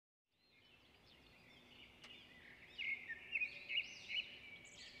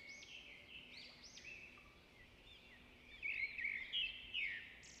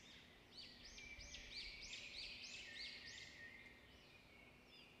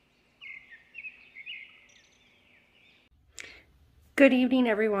Good evening,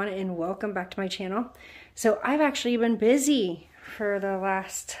 everyone, and welcome back to my channel. So I've actually been busy for the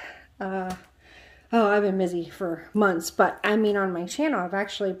last, I've been busy for months, but I mean on my channel, I've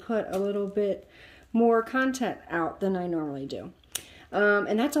actually put a little bit more content out than I normally do.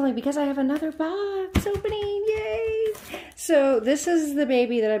 And that's only because I have another box opening, yay! So this is the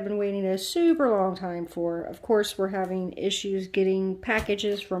baby that I've been waiting a super long time for. Of course, we're having issues getting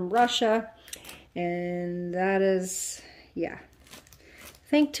packages from Russia, and that is, yeah.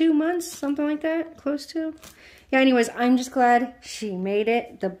 I think 2 months, something like that, close to. Yeah, anyways, I'm just glad she made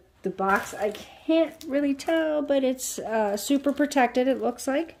it. The box, I can't really tell, but it's super protected, it looks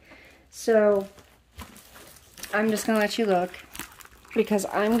like. So I'm just gonna let you look because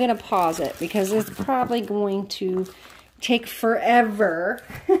I'm gonna pause it because it's probably going to take forever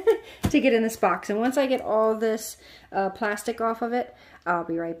to get in this box. And once I get all this plastic off of it, I'll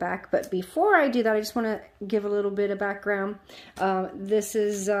be right back. But before I do that, I just want to give a little bit of background. This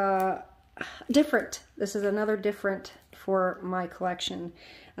is different. This is another different for my collection.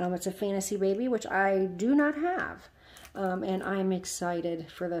 It's a fantasy baby, which I do not have. And I'm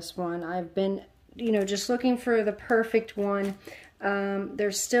excited for this one. I've been, just looking for the perfect one.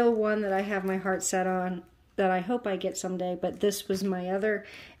 There's still one that I have my heart set on that I hope I get someday, but this was my other,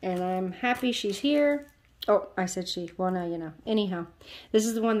 and I'm happy she's here. Oh, I said she. Well, now you know. Anyhow, this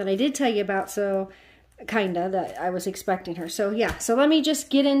is the one that I did tell you about, so kinda, that I was expecting her. So yeah, so let me just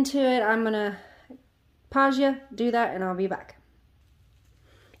get into it. I'm gonna pause you, do that, and I'll be back.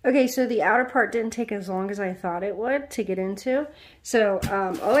 Okay, so the outer part didn't take as long as I thought it would to get into. So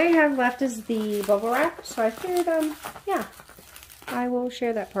all I have left is the bubble wrap, so I figured, yeah, I will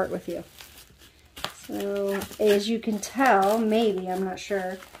share that part with you. So as you can tell, maybe, I'm not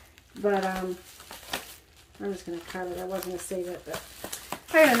sure, but I'm just going to cut it. I wasn't going to save it, but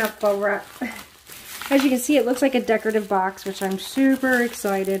I got enough bubble wrap. As you can see, it looks like a decorative box, which I'm super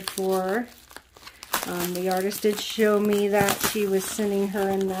excited for. The artist did show me that she was sending her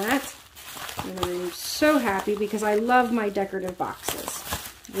in that. And I'm so happy because I love my decorative boxes.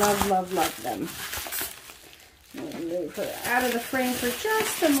 Love, love, love them. I'm going to move her out of the frame for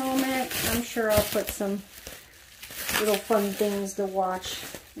just a moment. I'm sure I'll put some little fun things to watch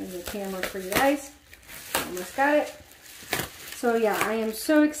in the camera for you guys. Almost got it. So yeah, I am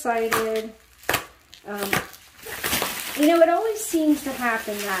so excited. It always seems to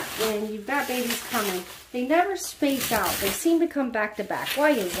happen that when you've got babies coming, they never space out. They seem to come back to back.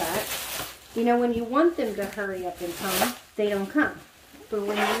 Why is that? When you want them to hurry up and come, they don't come. But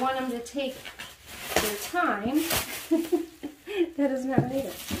when you want them to take their time, that doesn't happen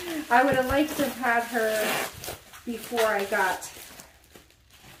either. I would have liked to have had her before I got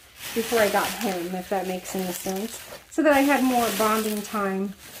home, if that makes any sense, so that I had more bonding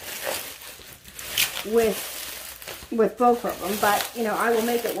time with both of them. But I will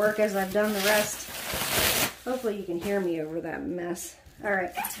make it work as I've done the rest. Hopefully you can hear me over that mess. All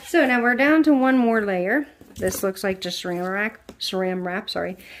right, so now we're down to one more layer. This looks like just saran wrap.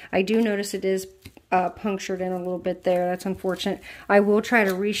 Sorry, I do notice it is punctured in a little bit there. That's unfortunate. I will try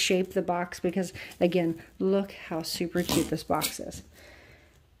to reshape the box because, again, look how super cute this box is.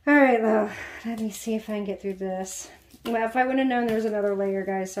 All right, love. Let me see if I can get through this. Well, if I would have known there was another layer,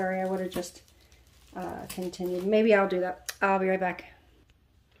 guys, sorry, I would have just continued. Maybe I'll do that. I'll be right back.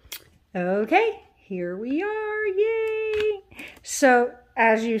 Okay, here we are. Yay! So,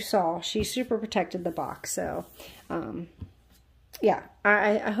 as you saw, she super protected the box. So, yeah,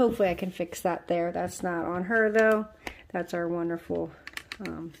 I hopefully I can fix that there. That's not on her, though. That's our wonderful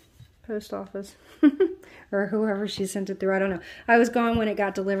post office. Or whoever she sent it through. I don't know. I was gone when it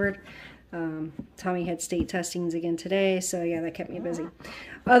got delivered. Tommy had state testings again today, so yeah, that kept me busy.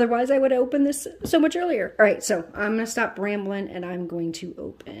 Otherwise, I would have opened this so much earlier. All right, so I'm going to stop rambling, and I'm going to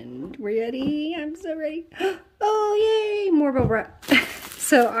open. Ready? I'm so ready. Oh, yay! More bubble wrap.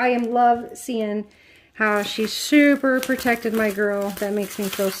 So I love seeing how she super protected my girl. That makes me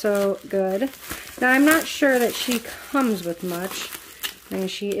feel so good. Now, I'm not sure that she comes with much. I mean,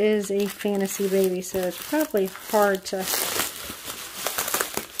 she is a fantasy baby, so it's probably hard to...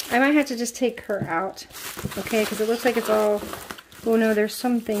 I might have to just take her out, okay? Because it looks like it's all... Oh, no, there's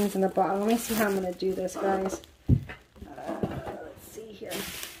some things in the bottom. Let me see how I'm going to do this, guys. Let's see here.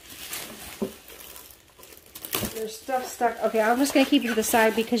 There's stuff stuck. Okay, I'm just going to keep it to the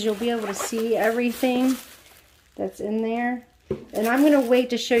side because you'll be able to see everything that's in there. And I'm going to wait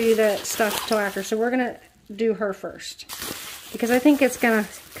to show you the stuff till after. So we're going to do her first, because I think it's going to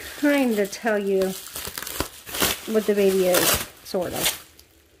kind of tell you what the baby is, sort of.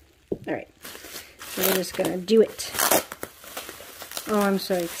 Alright, so we're just going to do it. Oh, I'm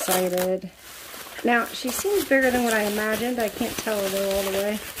so excited. Now, she seems bigger than what I imagined. I can't tell her though all the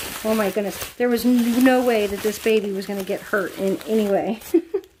way. Oh my goodness. There was no way that this baby was going to get hurt in any way.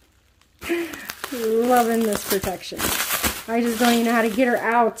 Loving this protection. I just don't even know how to get her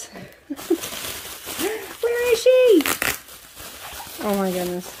out. Where is she? Oh my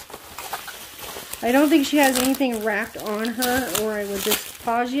goodness. I don't think she has anything wrapped on her, or I would just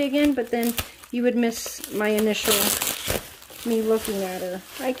pause you again, but then you would miss my initial me looking at her.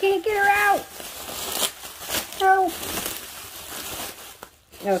 I can't get her out. No.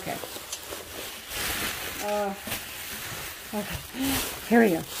 Okay. Okay. Here we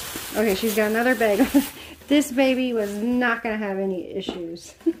go. Okay, she's got another bag. This baby was not going to have any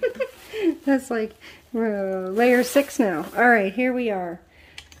issues. That's like layer 6 now. All right, here we are.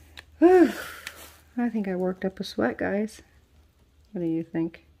 Whew. I think I worked up a sweat, guys. What do you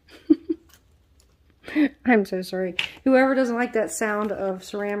think? I'm so sorry. Whoever doesn't like that sound of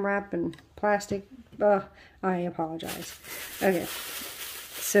saran wrap and plastic, I apologize. Okay.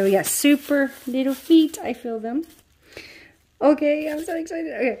 So, yeah, super little feet. I feel them. Okay, I'm so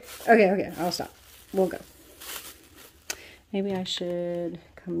excited. Okay. I'll stop. We'll go. Maybe I should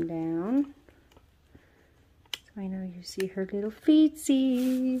come down so I know you see her little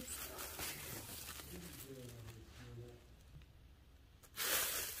feetsies.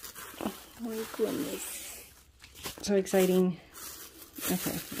 Oh my goodness. So exciting.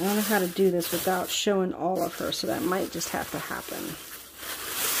 Okay, I don't know how to do this without showing all of her, so that might just have to happen.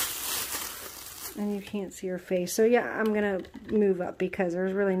 And you can't see her face. So yeah, I'm going to move up because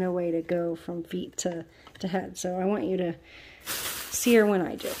there's really no way to go from feet to head. So I want you to see her when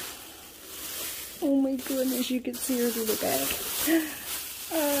I do. Oh my goodness, you can see her through the bag.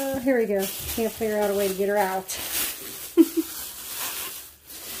 Here we go. Can't figure out a way to get her out.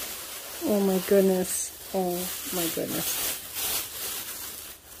 Oh my goodness. Oh my goodness.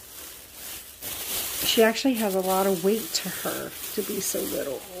 She actually has a lot of weight to her to be so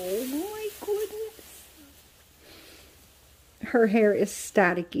little. Oh my goodness. Her hair is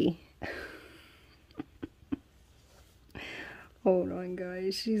staticky. Hold on,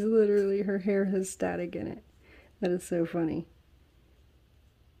 guys. She's literally, her hair has static in it. That is so funny.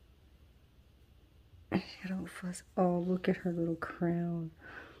 I don't fuss. Oh, look at her little crown.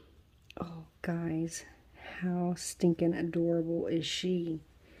 Oh, guys. How stinking adorable is she?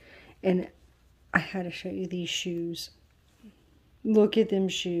 And I had to show you these shoes. Look at them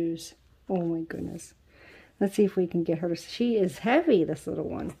shoes. Oh, my goodness. Let's see if we can get her to... She is heavy, this little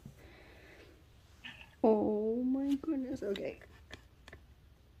one. Oh, my goodness. Okay.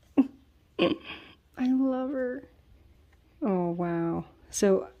 I love her. Oh, wow.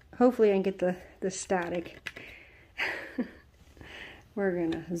 So, hopefully I can get the static. We're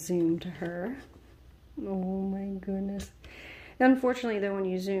going to zoom to her. Oh, my goodness. Unfortunately, though, when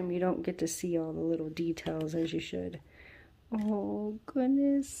you zoom, you don't get to see all the little details as you should. Oh,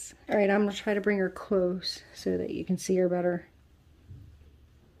 goodness. All right, I'm going to try to bring her close so that you can see her better.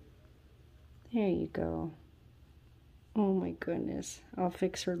 There you go. Oh, my goodness. I'll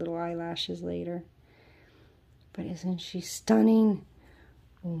fix her little eyelashes later. But isn't she stunning?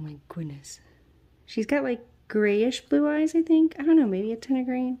 Oh, my goodness. She's got, like, grayish blue eyes, I think. I don't know, maybe a tint of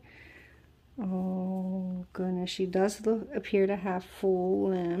green. Oh, goodness. She does appear to have full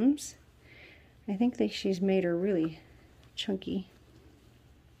limbs. I think that she's made her really chunky.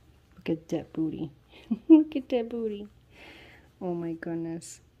 Look at that booty. Look at that booty. Oh, my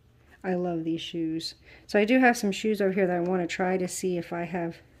goodness. I love these shoes. So I do have some shoes over here that I want to try to see if I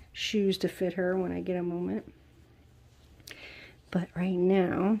have shoes to fit her when I get a moment. But right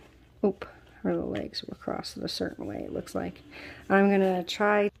now, her little legs were crossed a certain way, it looks like. I'm going to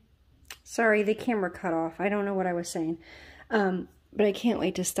try... Sorry, the camera cut off. I don't know what I was saying. But I can't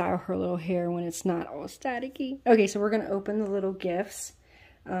wait to style her little hair when it's not all staticky. Okay, so we're going to open the little gifts.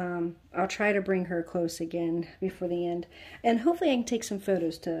 I'll try to bring her close again before the end. And hopefully I can take some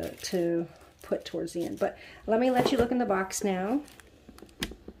photos to put towards the end. But let me let you look in the box now.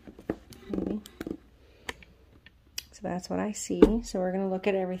 Maybe. So that's what I see. So we're going to look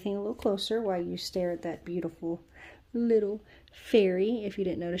at everything a little closer while you stare at that beautiful little fairy. If you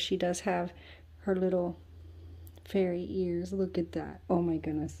didn't notice, she does have her little fairy ears. Look at that. Oh my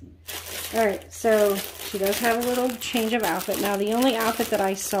goodness. Alright, so she does have a little change of outfit. Now, the only outfit that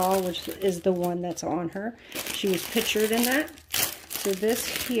I saw, which is the one that's on her, she was pictured in that. So this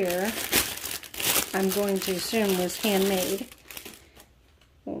here, I'm going to assume was handmade.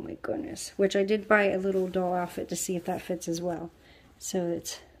 Oh my goodness. Which I did buy a little doll outfit to see if that fits as well. So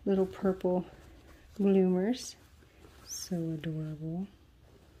it's little purple bloomers. So adorable.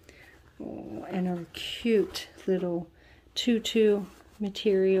 Oh, and a cute little tutu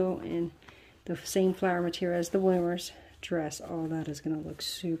material, and the same flower material as the Bloomers dress. Oh, that is going to look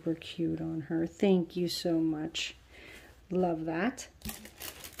super cute on her. Thank you so much. Love that.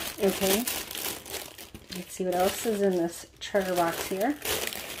 Okay. Let's see what else is in this treasure box here.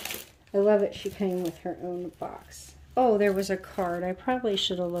 I love it. She came with her own box. Oh, there was a card. I probably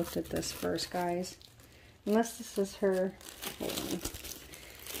should have looked at this first, guys. Unless this is her... Hold on.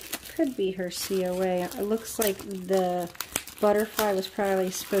 Could be her COA. It looks like the butterfly was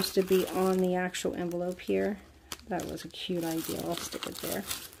probably supposed to be on the actual envelope here. That was a cute idea. I'll stick it there.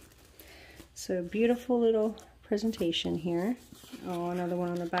 So beautiful little presentation here. Oh, another one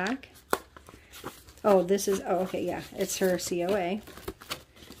on the back. Oh, this is, oh, okay, yeah, it's her COA.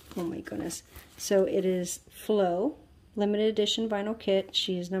 Oh my goodness. So it is Flow, limited edition vinyl kit.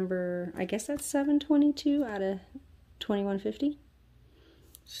 She is number, I guess that's 722 out of 2150.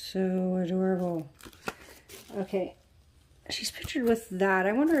 So adorable. Okay, she's pictured with that.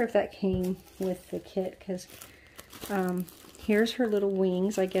 I wonder if that came with the kit, because here's her little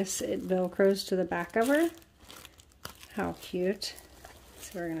wings. I guess it velcros to the back of her. How cute.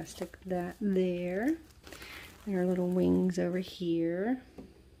 So we're going to stick that there. And her little wings over here.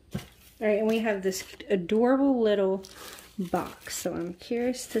 Alright, and we have this adorable little box. So I'm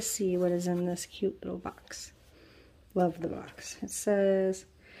curious to see what is in this cute little box. Love the box. It says,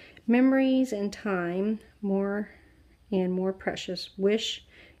 memories and time, more and more precious. Wish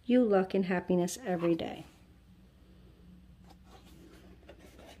you luck and happiness every day.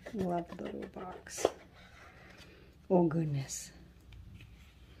 Love the little box. Oh, goodness.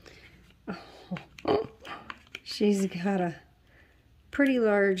 Oh, she's got a pretty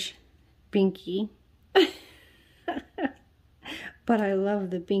large binky. But I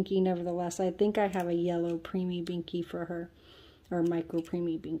love the binky nevertheless. I think I have a yellow preemie binky for her. Or micro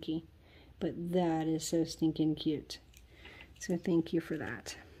preemie binky. But that is so stinking cute. So thank you for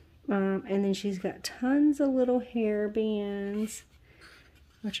that. And then she's got tons of little hair bands,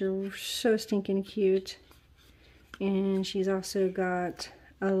 which are so stinking cute. And she's also got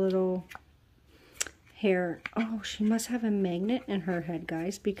a little hair. Oh, she must have a magnet in her head,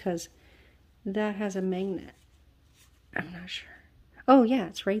 guys, because that has a magnet. I'm not sure. Oh, yeah,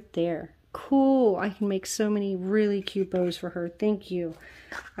 it's right there. Cool. I can make so many really cute bows for her. Thank you.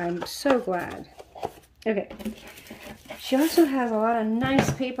 I'm so glad. Okay. She also has a lot of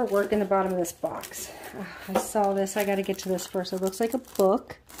nice paperwork in the bottom of this box. I saw this. I got to get to this first. It looks like a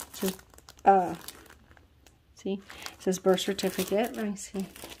book. It says, see? It says birth certificate. Let me see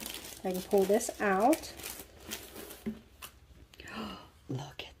if I can pull this out.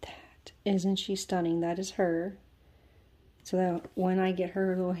 Look at that. Isn't she stunning? That is her. So that when I get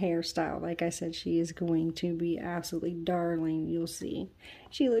her little hairstyle, like I said, she is going to be absolutely darling. You'll see.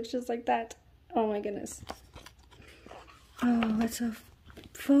 She looks just like that. Oh my goodness. Oh, it's a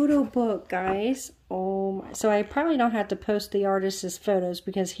photo book, guys. Oh my. So I probably don't have to post the artist's photos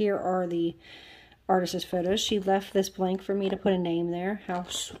because here are the artist's photos. She left this blank for me to put a name there. How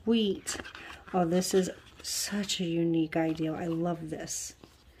sweet. Oh, this is such a unique idea. I love this.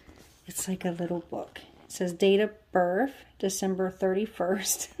 It's like a little book. It says date of birth, December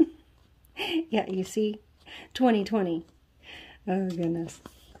 31st. Yeah, you see? 2020. Oh, goodness.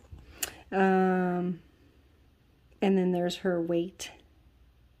 And then there's her weight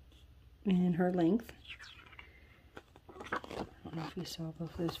and her length. I don't know if you saw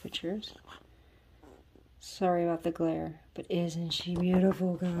both those pictures. Sorry about the glare, but isn't she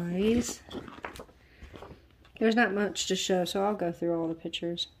beautiful, guys? There's not much to show, so I'll go through all the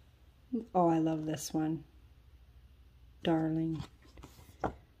pictures. Oh, I love this one. Darling.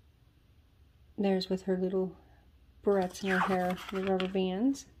 There's with her little barrettes in her hair, the rubber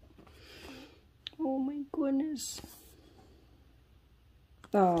bands. Oh my goodness.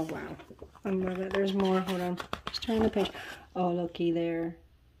 Oh, wow. I love it. There's more. Hold on. Just turn the page. Oh, looky there.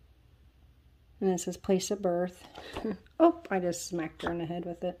 And it says place of birth. Oh, I just smacked her in the head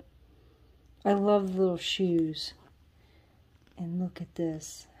with it. I love the little shoes. And look at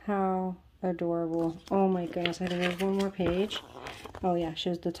this. How adorable. Oh my goodness. I think there's one more page. Oh yeah,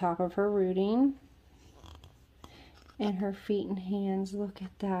 shows the top of her rooting. And her feet and hands. Look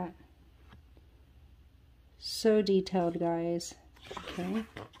at that. So detailed, guys. Okay.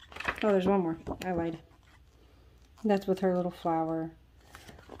 Oh, there's one more. I lied. That's with her little flower.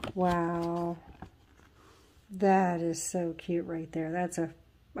 Wow. That is so cute right there. That's a,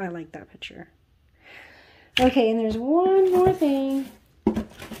 I like that picture. Okay, and there's one more thing.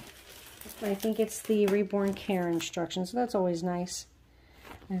 I think it's the reborn care instructions. So that's always nice.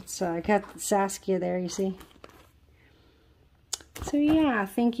 It's I got Saskia there, you see. So yeah,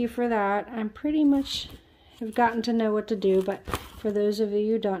 thank you for that. I'm pretty much have gotten to know what to do, but For those of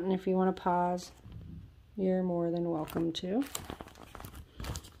you who don't, and if you want to pause, you're more than welcome to.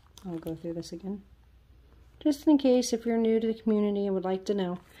 I'll go through this again. Just in case if you're new to the community and would like to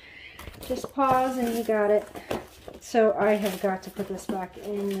know. Just pause and you got it. So I have got to put this back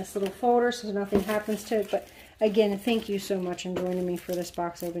in this little folder so nothing happens to it. But again, thank you so much for joining me for this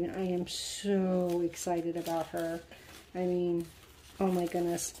box opening. I am so excited about her. I mean, oh my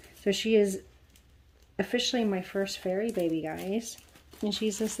goodness. So she is officially my first fairy baby, guys. And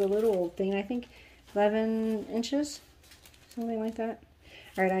she's this little old thing, I think 11 inches, something like that.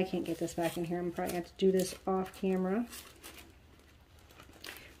 All right, I can't get this back in here. I'm probably going to have to do this off camera.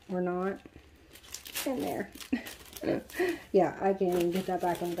 Or not. In there. Yeah, I can't even get that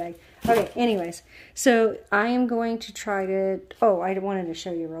back in the bag. Okay, anyways. So, I am going to try to... Oh, I wanted to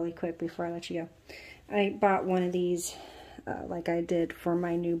show you really quick before I let you go. I bought one of these, like I did for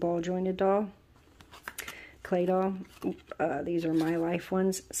my new ball-jointed doll. Clay doll. These are My Life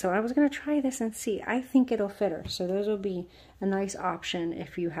ones. So I was going to try this and see. I think it'll fit her. So those will be a nice option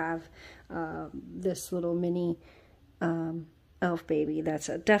if you have this little mini elf baby. That's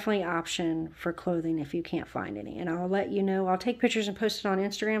definitely an option for clothing if you can't find any. And I'll let you know. I'll take pictures and post it on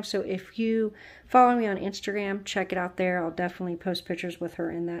Instagram. So if you follow me on Instagram, check it out there. I'll definitely post pictures with her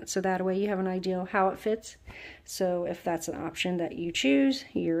in that. So that way you have an idea how it fits. So if that's an option that you choose,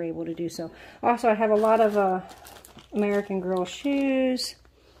 you're able to do so. Also, I have a lot of American Girl shoes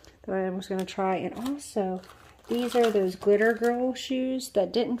that I was going to try. And also, these are those Glitter Girl shoes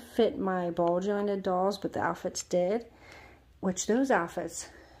that didn't fit my ball-jointed dolls, but the outfits did. Which those outfits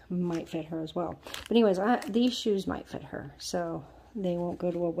might fit her as well. But anyways, these shoes might fit her. So they won't go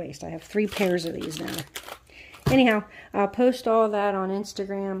to a waste. I have 3 pairs of these now. Anyhow, I'll post all that on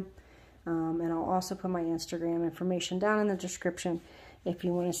Instagram. And I'll also put my Instagram information down in the description. If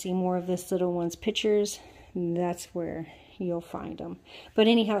you want to see more of this little one's pictures, that's where you'll find them. But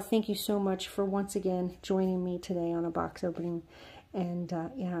anyhow, thank you so much for once again joining me today on a box opening. And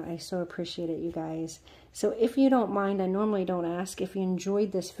yeah, I so appreciate it, you guys. So if you don't mind, I normally don't ask, if you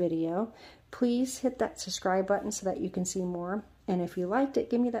enjoyed this video, please hit that subscribe button so that you can see more. And if you liked it,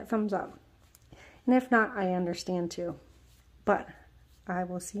 give me that thumbs up. And if not, I understand too. But I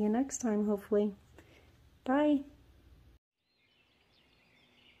will see you next time, hopefully. Bye.